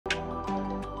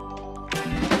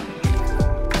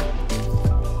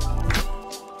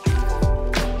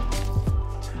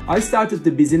I started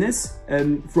the business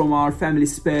from our family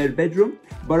spare bedroom,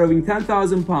 borrowing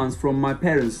 £10,000 from my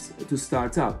parents to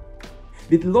start up.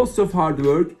 With lots of hard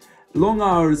work, long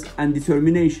hours and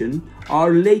determination,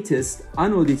 our latest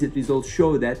unaudited results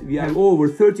show that we have over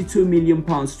 £32 million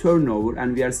turnover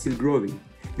and we are still growing.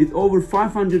 With over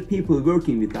 500 people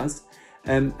working with us,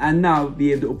 and now we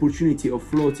have the opportunity of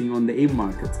floating on the AIM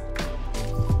market.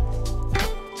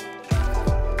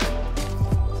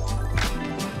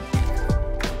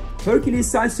 Hercules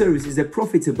Site Services is a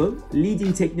profitable,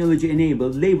 leading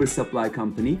technology-enabled labor supply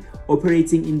company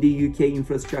operating in the UK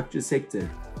infrastructure sector.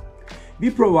 We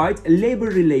provide a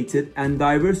labor-related and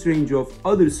diverse range of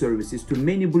other services to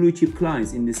many blue-chip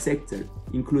clients in this sector,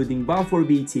 including Balfour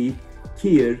Beatty,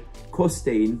 Kier,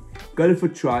 Costain,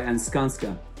 Galliford Try and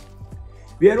Skanska.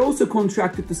 We are also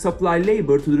contracted to supply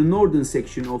labor to the northern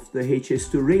section of the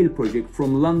HS2 rail project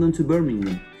from London to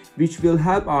Birmingham, which will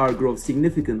help our growth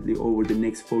significantly over the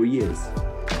next 4 years.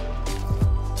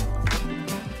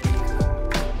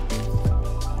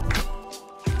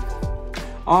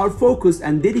 Our focused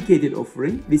and dedicated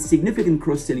offering with significant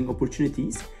cross-selling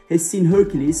opportunities has seen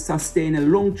Hercules sustain a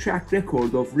long track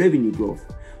record of revenue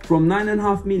growth from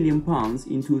 £9.5 million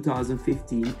in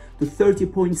 2015 to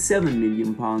 £30.7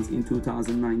 million in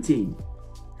 2019.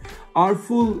 Our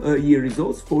full year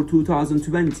results for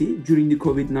 2020 during the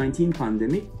COVID-19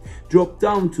 pandemic dropped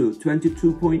down to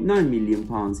 £22.9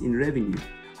 million in revenue.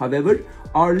 However,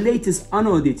 our latest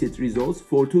unaudited results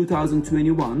for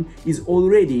 2021 is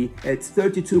already at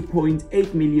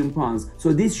 £32.8 million,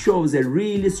 so this shows a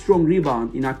really strong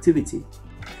rebound in activity.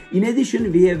 In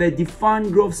addition, we have a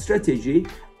defined growth strategy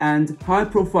and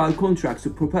high-profile contracts to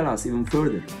propel us even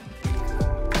further.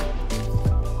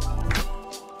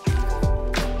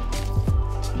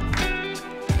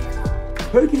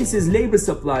 Hercules' labor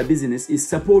supply business is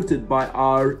supported by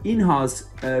our in-house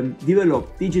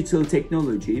developed digital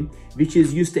technology, which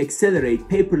is used to accelerate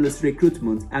paperless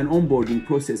recruitment and onboarding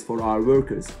process for our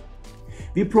workers.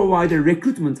 We provide a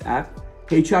recruitment app,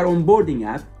 HR onboarding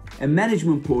app, a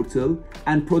management portal,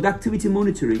 and productivity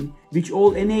monitoring, which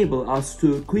all enable us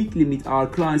to quickly meet our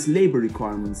clients' labor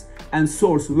requirements and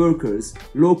source workers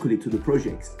locally to the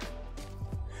projects.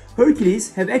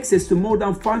 Hercules have access to more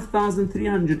than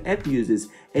 5,300 app users,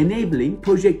 enabling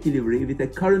project delivery with a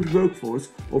current workforce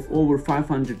of over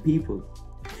 500 people.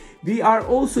 We are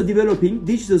also developing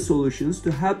digital solutions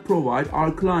to help provide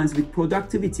our clients with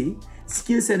productivity,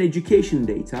 skills and education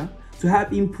data to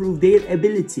help improve their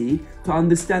ability to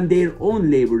understand their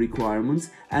own labor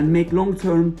requirements and make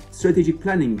long-term strategic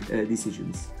planning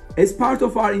decisions. As part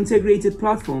of our integrated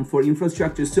platform for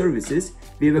infrastructure services,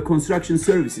 we have a construction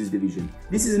services division.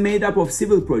 This is made up of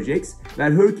civil projects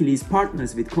where Hercules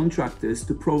partners with contractors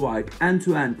to provide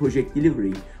end-to-end project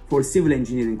delivery for civil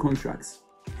engineering contracts.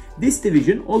 This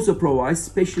division also provides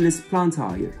specialist plant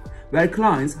hire, where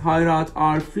clients hire out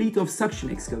our fleet of suction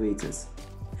excavators.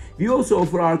 We also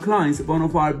offer our clients one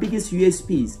of our biggest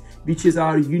USPs, which is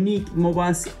our unique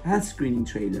mobile health screening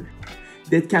trailer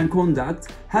that can conduct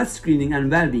health screening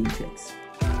and well-being checks.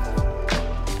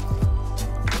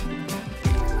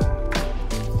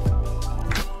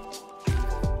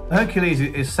 Hercules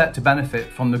is set to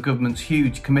benefit from the government's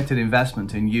huge committed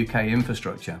investment in UK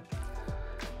infrastructure.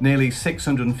 Nearly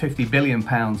 £650 billion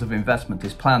of investment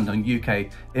is planned on UK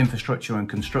infrastructure and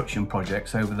construction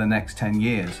projects over the next 10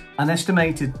 years. An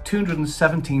estimated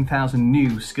 217,000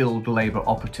 new skilled labour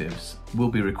operatives will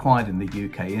be required in the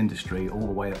UK industry all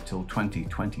the way up till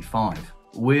 2025.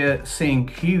 We're seeing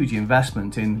huge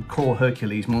investment in core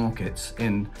Hercules markets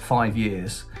in 5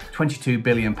 years. £22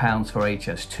 billion for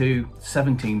HS2,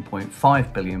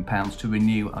 £17.5 billion to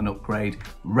renew and upgrade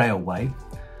railway,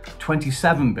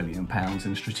 £27 billion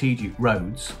in strategic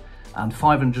roads, and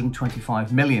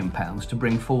 £525 million to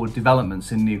bring forward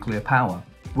developments in nuclear power.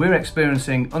 We're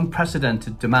experiencing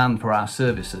unprecedented demand for our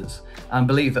services and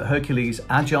believe that Hercules'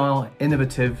 agile,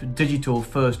 innovative,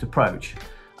 digital-first approach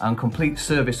and complete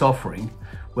service offering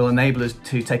will enable us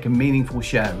to take a meaningful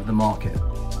share of the market.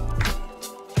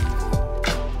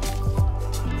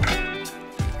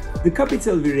 The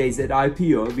capital we raised at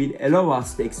IPO will allow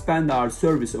us to expand our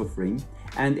service offering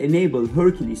and enable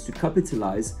Hercules to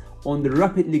capitalize on the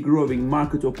rapidly growing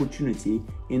market opportunity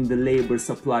in the labor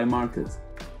supply market.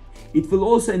 It will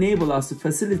also enable us to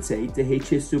facilitate the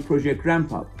HS2 project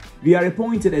ramp-up. We are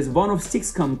appointed as one of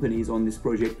 6 companies on this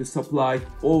project to supply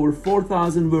over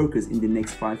 4,000 workers in the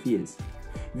next 5 years.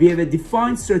 We have a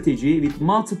defined strategy with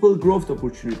multiple growth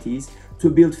opportunities to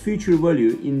build future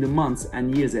value in the months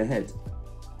and years ahead.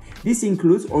 This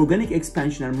includes organic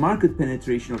expansion and market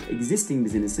penetration of existing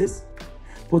businesses,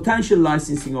 potential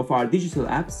licensing of our digital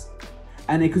apps,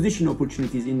 and acquisition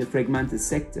opportunities in the fragmented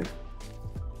sector.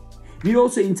 We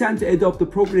also intend to adopt a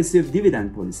progressive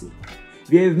dividend policy.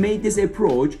 We have made this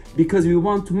approach because we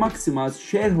want to maximize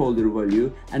shareholder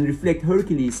value and reflect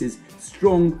Hercules'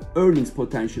 strong earnings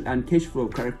potential and cash flow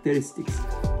characteristics.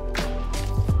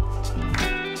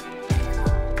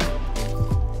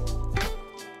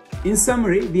 In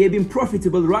summary, we have been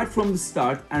profitable right from the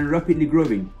start and rapidly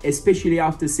growing, especially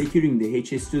after securing the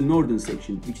HS2 Northern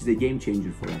section, which is a game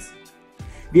changer for us.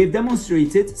 We have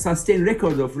demonstrated sustained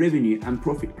record of revenue and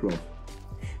profit growth.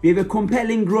 We have a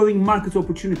compelling growing market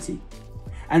opportunity,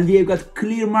 and we have got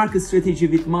clear market strategy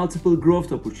with multiple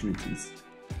growth opportunities.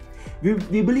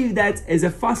 We believe that as a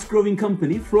fast-growing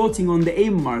company floating on the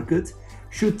AIM market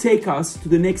should take us to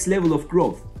the next level of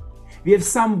growth. We have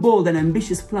some bold and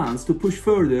ambitious plans to push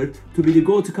further to be the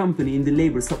go-to company in the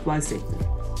labor supply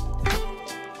sector.